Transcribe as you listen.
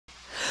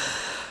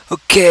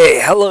Okay,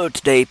 hello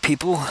today,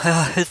 people.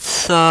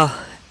 It's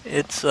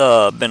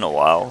been a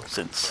while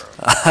since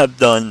I've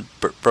done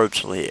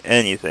virtually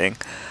anything.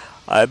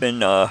 I've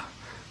been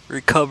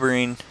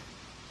recovering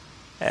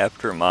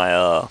after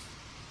my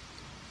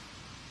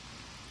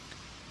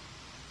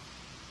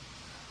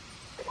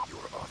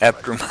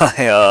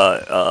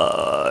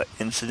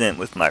incident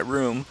with my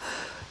room,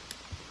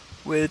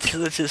 which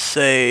let's just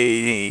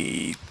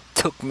say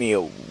took me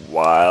a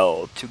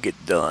while to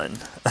get done.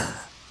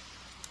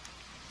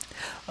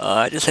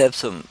 I just have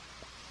some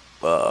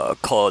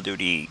Call of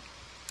Duty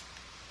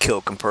kill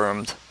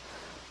confirmed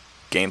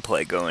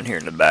gameplay going here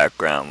in the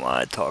background while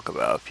I talk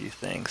about a few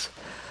things.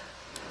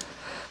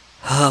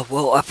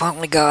 Well, I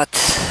finally got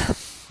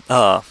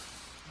uh,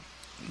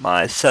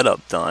 my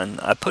setup done.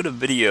 I put a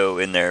video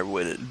in there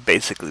what it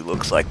basically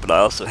looks like, but I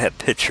also have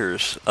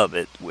pictures of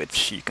it,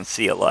 which you can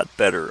see a lot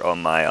better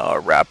on my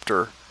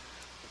Raptor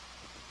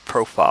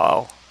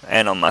profile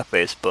and on my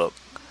Facebook.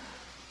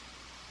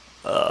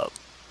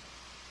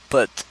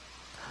 But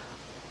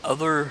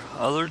other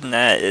than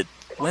that, it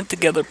went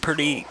together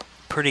pretty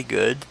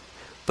good.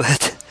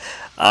 But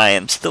I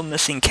am still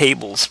missing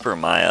cables for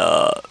my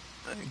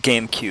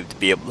GameCube to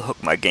be able to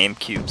hook my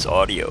GameCube's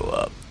audio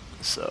up.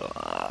 So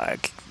I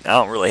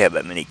don't really have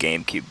that many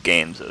GameCube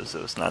games, though,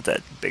 so it's not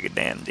that big a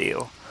damn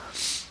deal.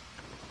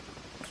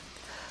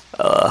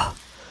 Uh,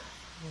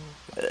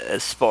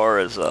 as far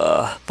as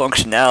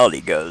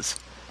functionality goes,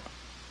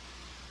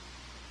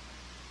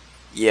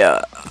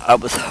 yeah, I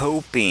was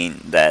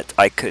hoping that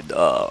I could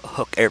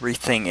hook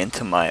everything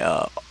into my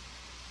uh,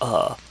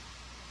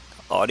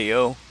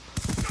 audio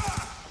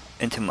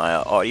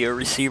audio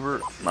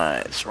receiver,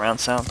 my surround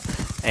sound,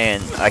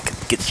 and I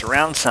could get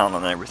surround sound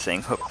on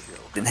everything hooked,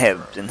 and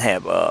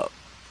have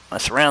my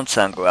surround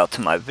sound go out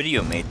to my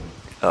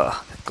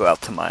go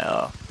out to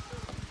my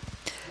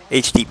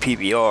HD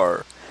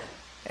PVR,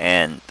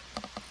 and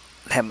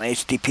have my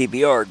HD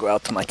PVR go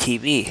out to my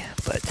TV,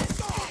 but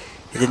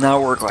it did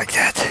not work like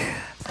that.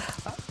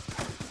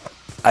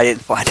 I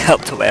didn't find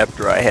out till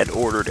after I had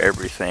ordered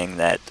everything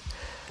that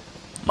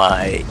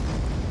my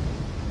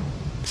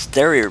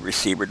stereo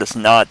receiver does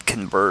not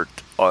convert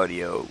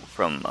audio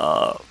from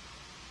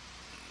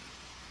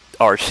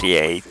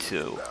RCA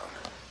to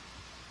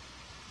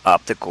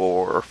optical,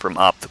 or from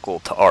optical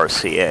to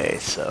RCA.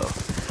 So,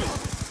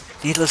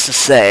 needless to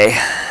say,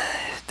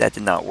 that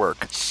did not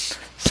work.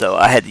 So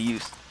I had to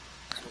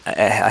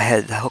I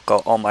had to hook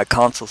all my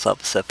consoles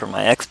up except for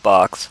my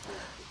Xbox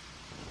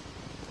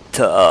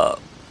to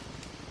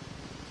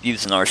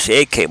use an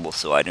RCA cable,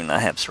 so I do not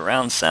have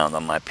surround sound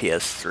on my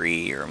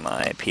PS3 or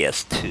my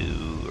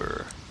PS2,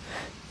 or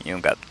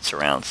got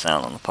surround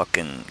sound on the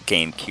fucking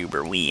GameCube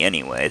or Wii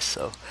anyway.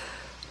 So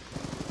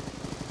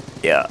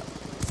yeah,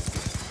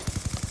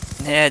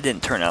 it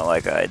didn't turn out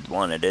like I'd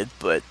wanted it,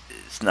 but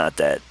it's not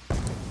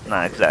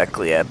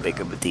exactly that big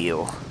of a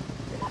deal.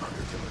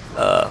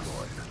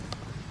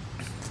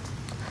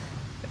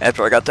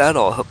 After I got that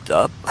all hooked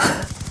up,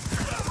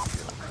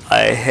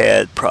 I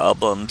had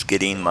problems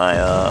getting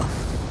my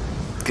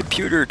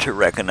computer to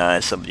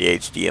recognize some of the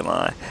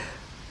HDMI.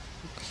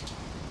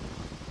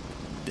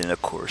 Then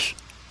of course,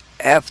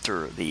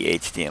 after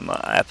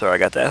I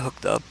got that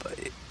hooked up,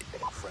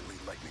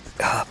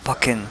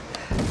 fucking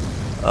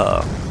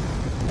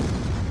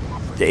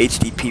the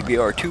HD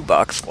PVR2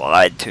 box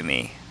lied to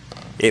me.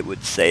 It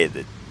would say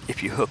that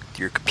if you hooked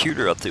your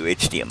computer up to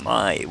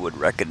HDMI, it would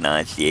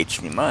recognize the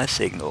HDMI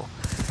signal.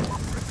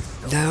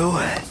 No,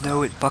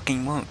 it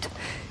fucking won't.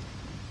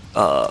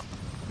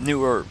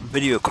 Newer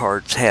video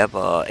cards have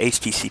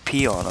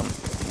HDCP on them,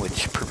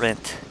 which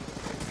prevent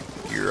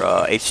your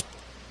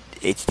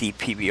HD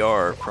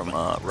PVR from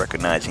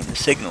recognizing the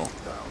signal.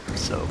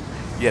 So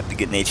you have to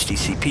get an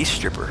HDCP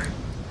stripper.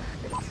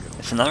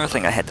 It's another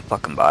thing I had to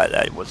fucking buy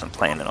that I wasn't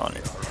planning on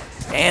it.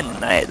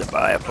 And I had to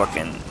buy a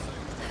fucking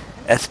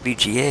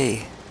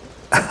SVGA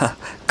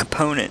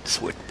component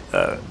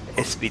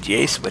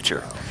SVGA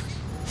switcher,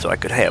 so I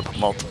could have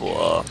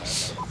multiple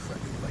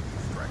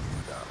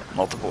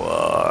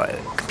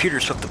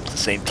computers hooked up to the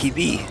same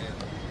TV.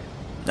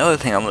 Another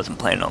thing I wasn't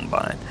planning on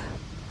buying.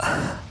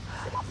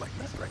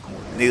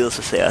 Needless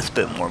to say, I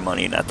spent more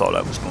money than I thought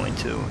I was going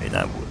to, and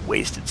I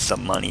wasted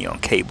some money on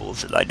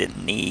cables that I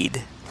didn't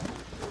need.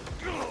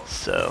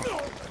 So,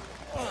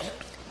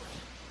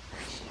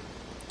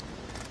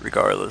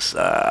 regardless,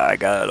 I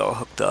got it all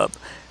hooked up.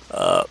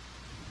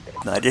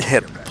 I did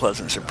have a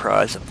pleasant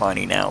surprise of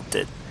finding out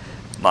that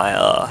my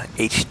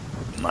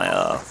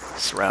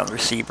surround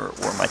receiver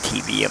or my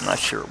TV, I'm not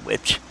sure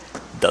which,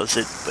 does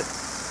it, but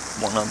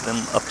one of them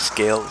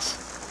upscales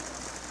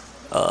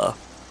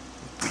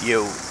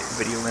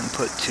video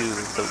input to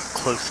the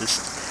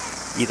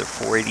closest, either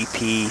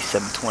 480p,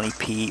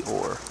 720p,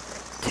 or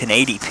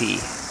 1080p.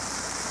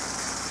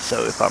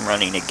 So if I'm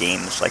running a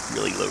game that's like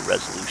really low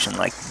resolution,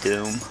 like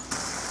Doom,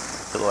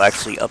 it'll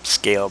actually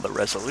upscale the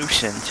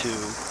resolution to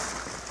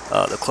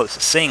the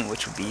closest thing,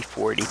 which would be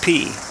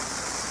 480p,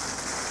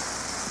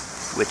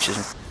 which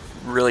is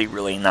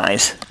really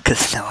nice,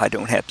 because now I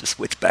don't have to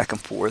switch back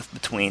and forth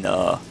between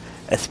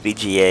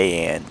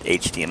SVGA and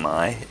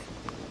HDMI,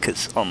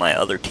 because on my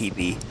other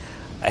TV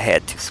I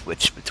had to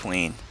switch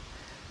between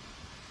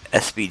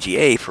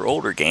SVGA for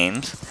older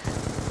games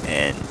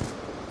and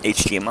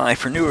HDMI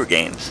for newer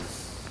games.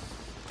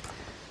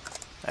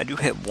 I do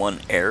have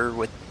one error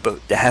with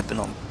both that happened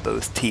on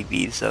both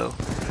TVs though,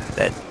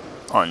 that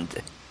on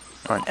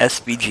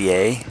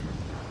SVGA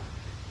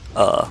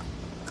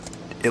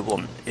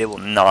it will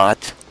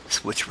not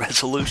switch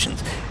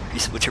resolutions. If you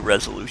switch a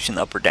resolution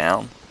up or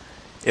down,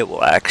 it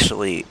will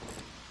actually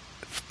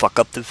fuck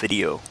up the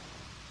video.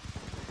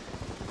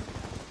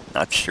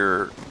 Not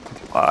sure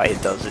why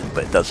it does it,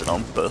 but it does it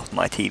on both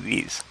my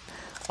TVs,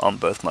 on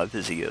both my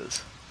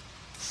Vizios.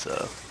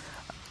 So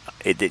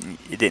it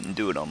didn't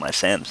do it on my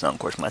Samsung. Of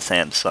course, my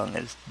Samsung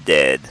is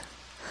dead,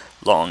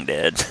 long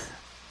dead.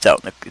 It's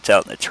out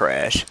in the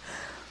trash.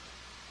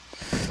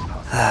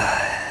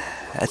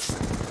 That's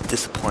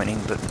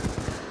disappointing, but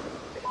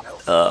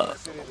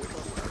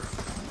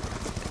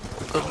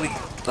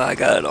I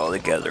got it all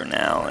together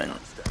now, and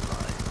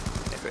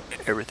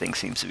everything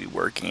seems to be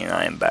working, and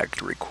I am back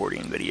to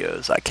recording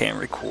videos. I can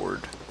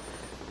record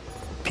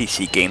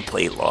PC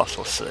gameplay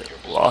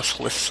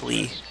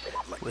losslessly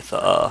with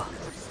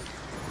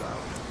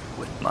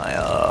my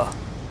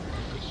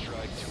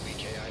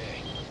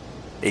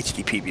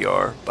HD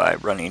PVR by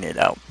running it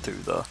out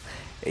through the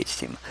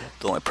HDMI.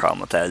 The only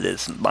problem with that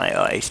is my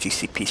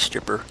HDCP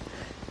stripper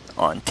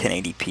on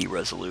 1080p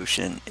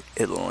resolution,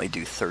 it'll only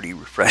do 30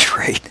 refresh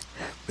rate,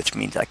 which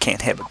means I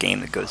can't have a game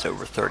that goes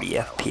over 30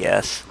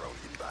 FPS.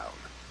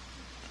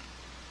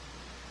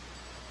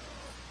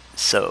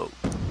 So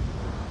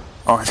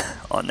on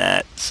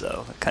that,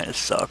 so it kind of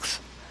sucks,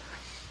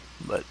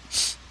 but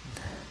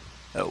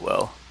oh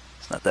well,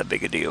 it's not that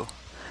big a deal.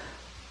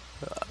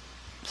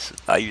 So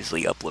I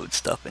usually upload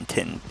stuff in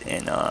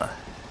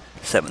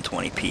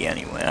 720p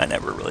anyway. I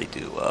never really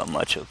do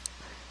much of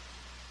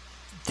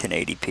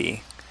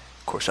 1080p.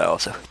 Of course, I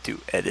also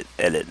do edit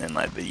in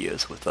my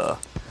videos with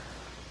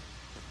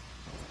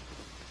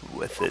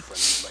it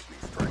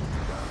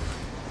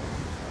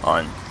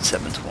on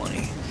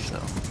 720.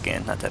 So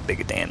again, not that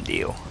big a damn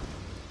deal.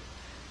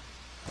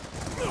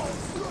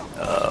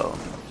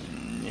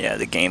 Yeah,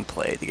 the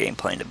gameplay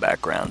in the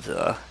background's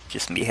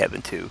just me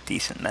having 2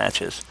 decent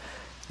matches.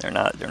 They're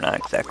not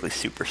exactly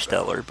super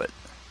stellar, but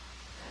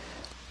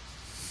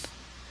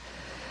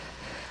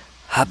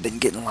I've been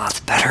getting lots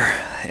better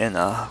in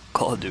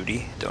Call of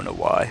Duty. Don't know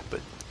why,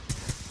 but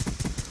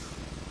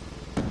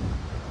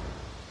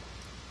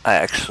I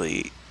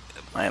actually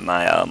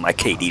my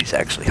KD is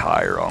actually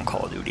higher on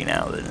Call of Duty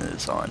now than it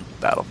is on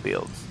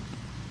Battlefield.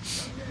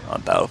 On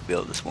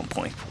Battlefield, it's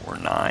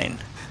 1.49.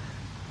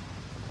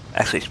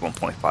 Actually, it's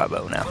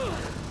 1.50 now.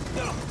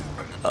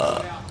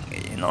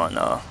 And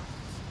on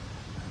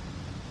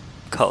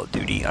Call of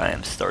Duty, I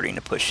am starting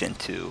to push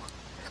into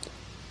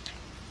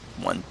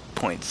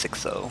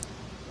 1.60.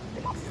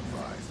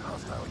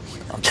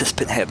 I've just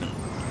been having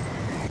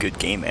good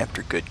game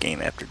after good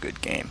game after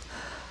good game.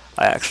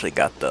 I actually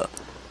got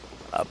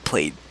I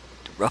played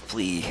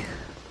roughly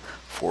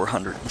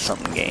 400 and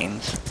something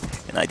games,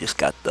 and I just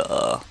got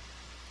the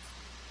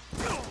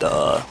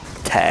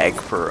tag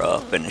for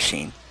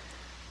finishing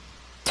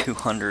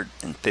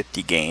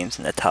 250 games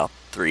in the top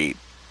 3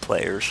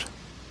 players.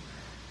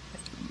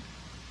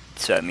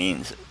 So that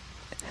means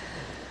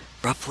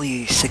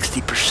roughly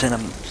 60 to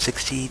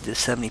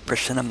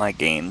 70% of my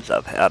games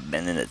I've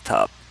been in the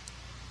top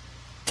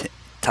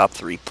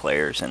 3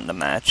 players in the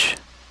match.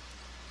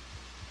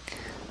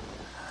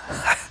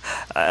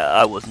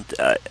 I wasn't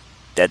that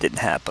didn't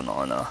happen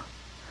on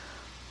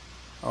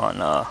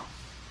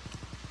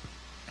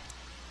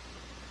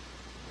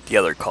the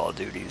other Call of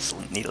Duties,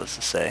 needless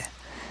to say.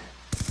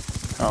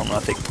 I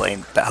think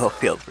playing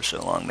Battlefield for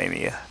so long made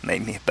me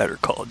a better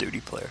Call of Duty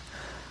player.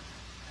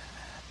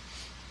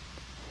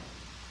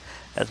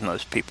 As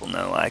most people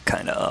know, I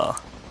kind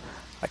of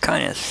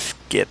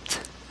skipped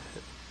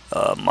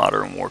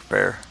Modern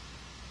Warfare.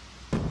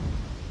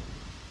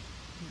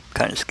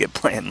 Kind of skipped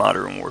playing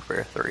Modern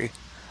Warfare 3.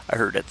 I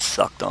heard it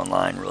sucked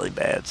online really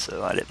bad,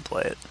 so I didn't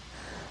play it.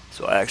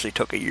 So I actually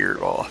took a year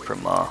off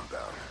from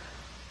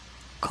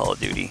Call of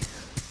Duty.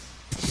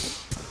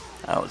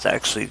 I was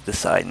actually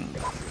deciding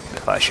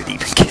if I should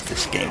even get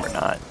this game or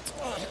not.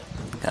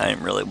 I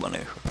didn't really want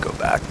to go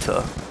back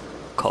to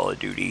Call of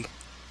Duty.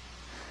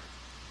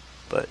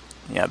 But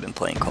yeah, I've been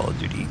playing Call of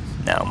Duty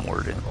now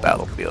more than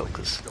Battlefield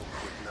because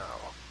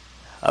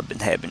I've been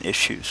having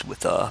issues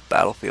with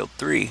Battlefield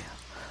 3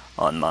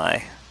 on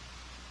my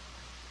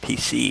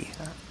PC.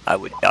 I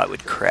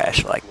would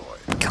crash like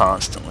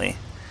constantly.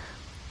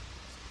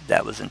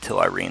 That was until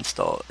I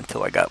reinstalled,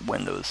 until I got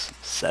Windows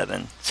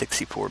 7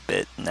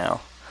 64-bit.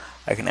 Now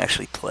I can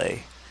actually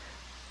play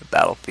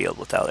Battlefield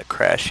without it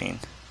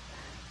crashing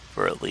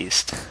for at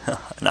least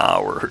an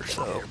hour or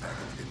so.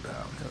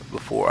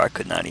 Before I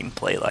could not even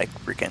play like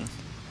freaking,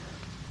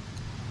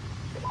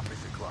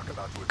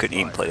 couldn't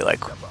even play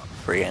like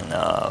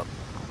freaking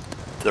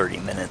 30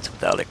 minutes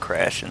without it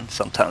crashing.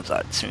 Sometimes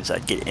as soon as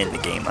I'd get in the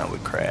game I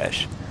would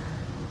crash.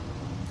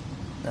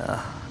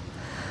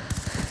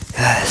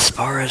 as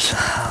far as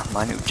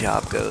my new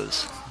job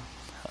goes,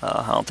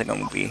 I don't think I'm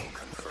going to be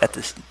at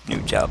this new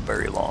job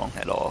very long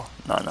at all.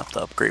 Not enough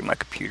to upgrade my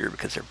computer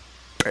because they're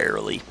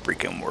barely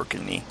freaking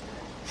working me.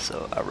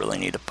 So I really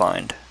need to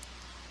find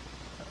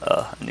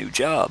a new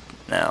job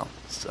now.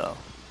 So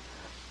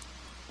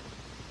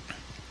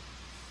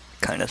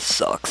kind of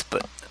sucks,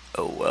 but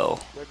oh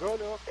well.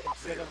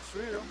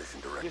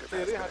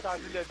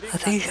 I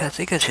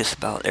think that's just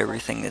about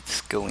everything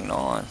that's going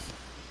on.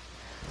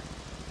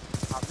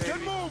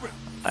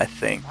 I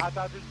think.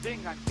 Other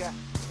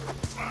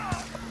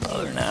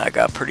than that, I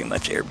got pretty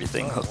much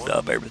everything hooked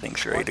up.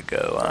 Everything's ready to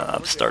go.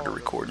 I've started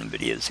recording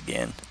videos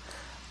again.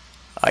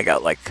 I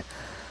got like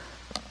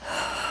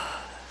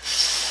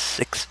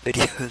 6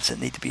 videos that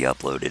need to be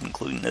uploaded,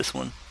 including this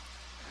one.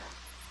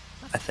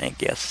 I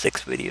think, yes,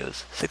 6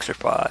 videos. 6 or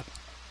 5.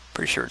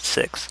 Pretty sure it's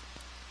 6.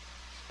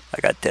 I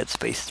got Dead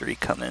Space 3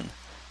 coming.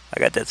 I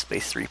got Dead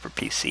Space 3 for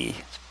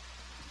PC.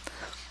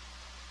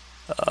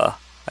 I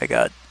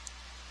got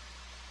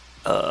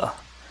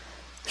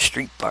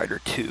Street Fighter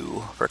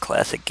 2 for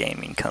classic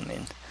gaming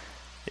coming.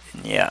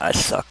 And yeah, I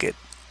suck at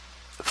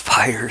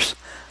fighters.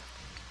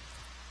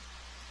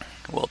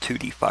 Well,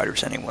 2D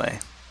fighters anyway.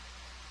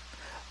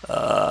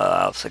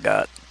 I also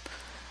got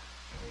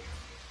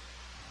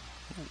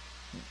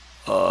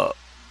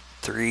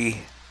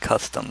 3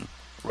 custom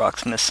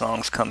Rocksmith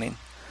songs coming.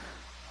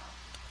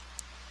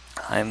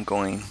 I'm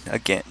going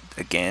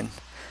again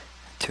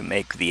to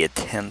make the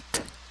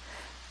attempt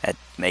at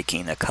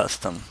making a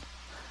custom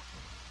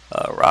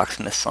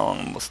Rocksmith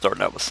song. We'll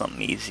start out with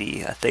something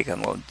easy. I think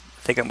I'm going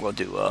to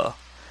do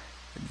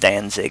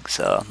Danzig's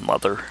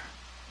Mother.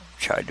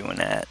 Try doing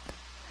that.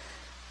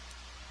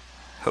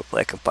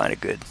 Hopefully I can find a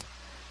good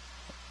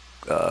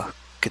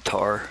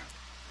guitar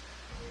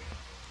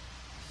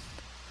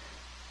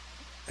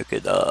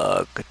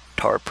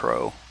Guitar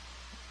Pro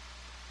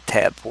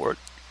tab for it,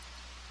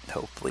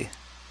 hopefully.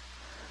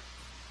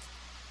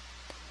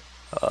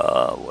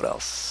 What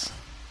else?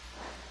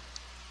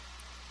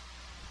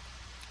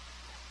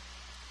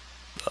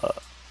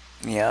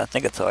 Yeah, I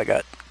think that's all I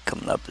got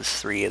coming up is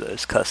 3 of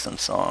those custom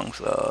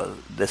songs,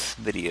 this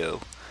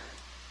video,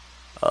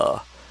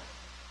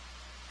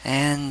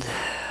 and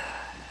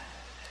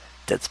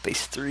Dead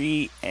Space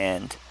 3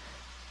 and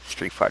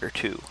Street Fighter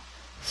 2.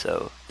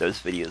 So those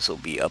videos will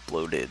be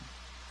uploaded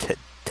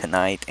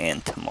tonight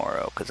and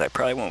tomorrow, because I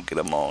probably won't get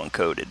them all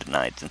encoded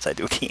tonight since I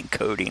do the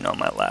encoding on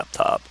my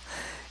laptop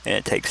and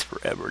it takes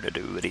forever to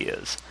do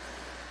videos.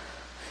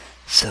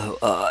 So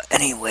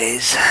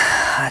anyways,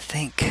 I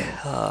think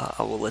I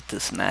will let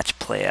this match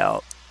play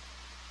out,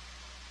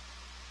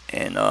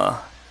 and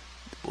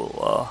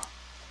we'll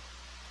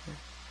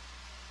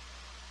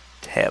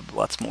have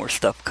lots more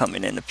stuff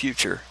coming in the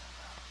future.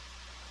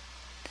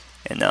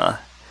 And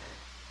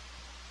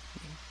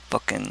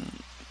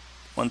fucking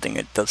one thing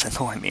that does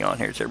annoy me on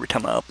here is every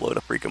time I upload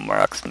a freaking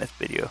Rocksmith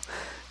video,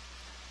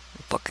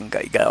 the fucking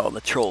guy got all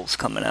the trolls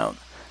coming out.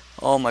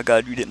 Oh my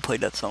god, you didn't play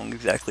that song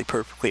exactly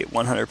perfectly at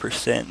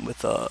 100%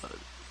 with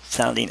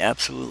sounding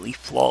absolutely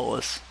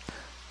flawless.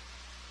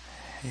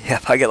 Yeah,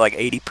 if I get like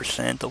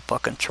 80%, they'll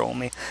fucking troll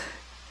me.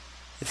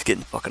 It's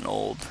getting fucking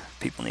old.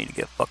 People need to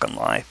get fucking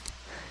life.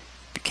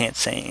 If you can't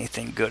say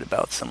anything good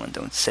about someone,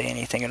 don't say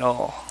anything at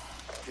all.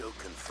 Kill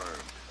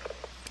confirmed.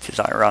 Which is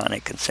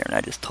ironic considering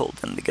I just told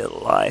them to get a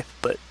life,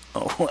 but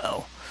oh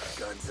well.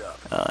 Guns up.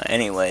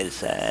 Anyways,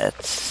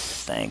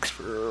 thanks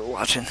for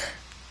watching.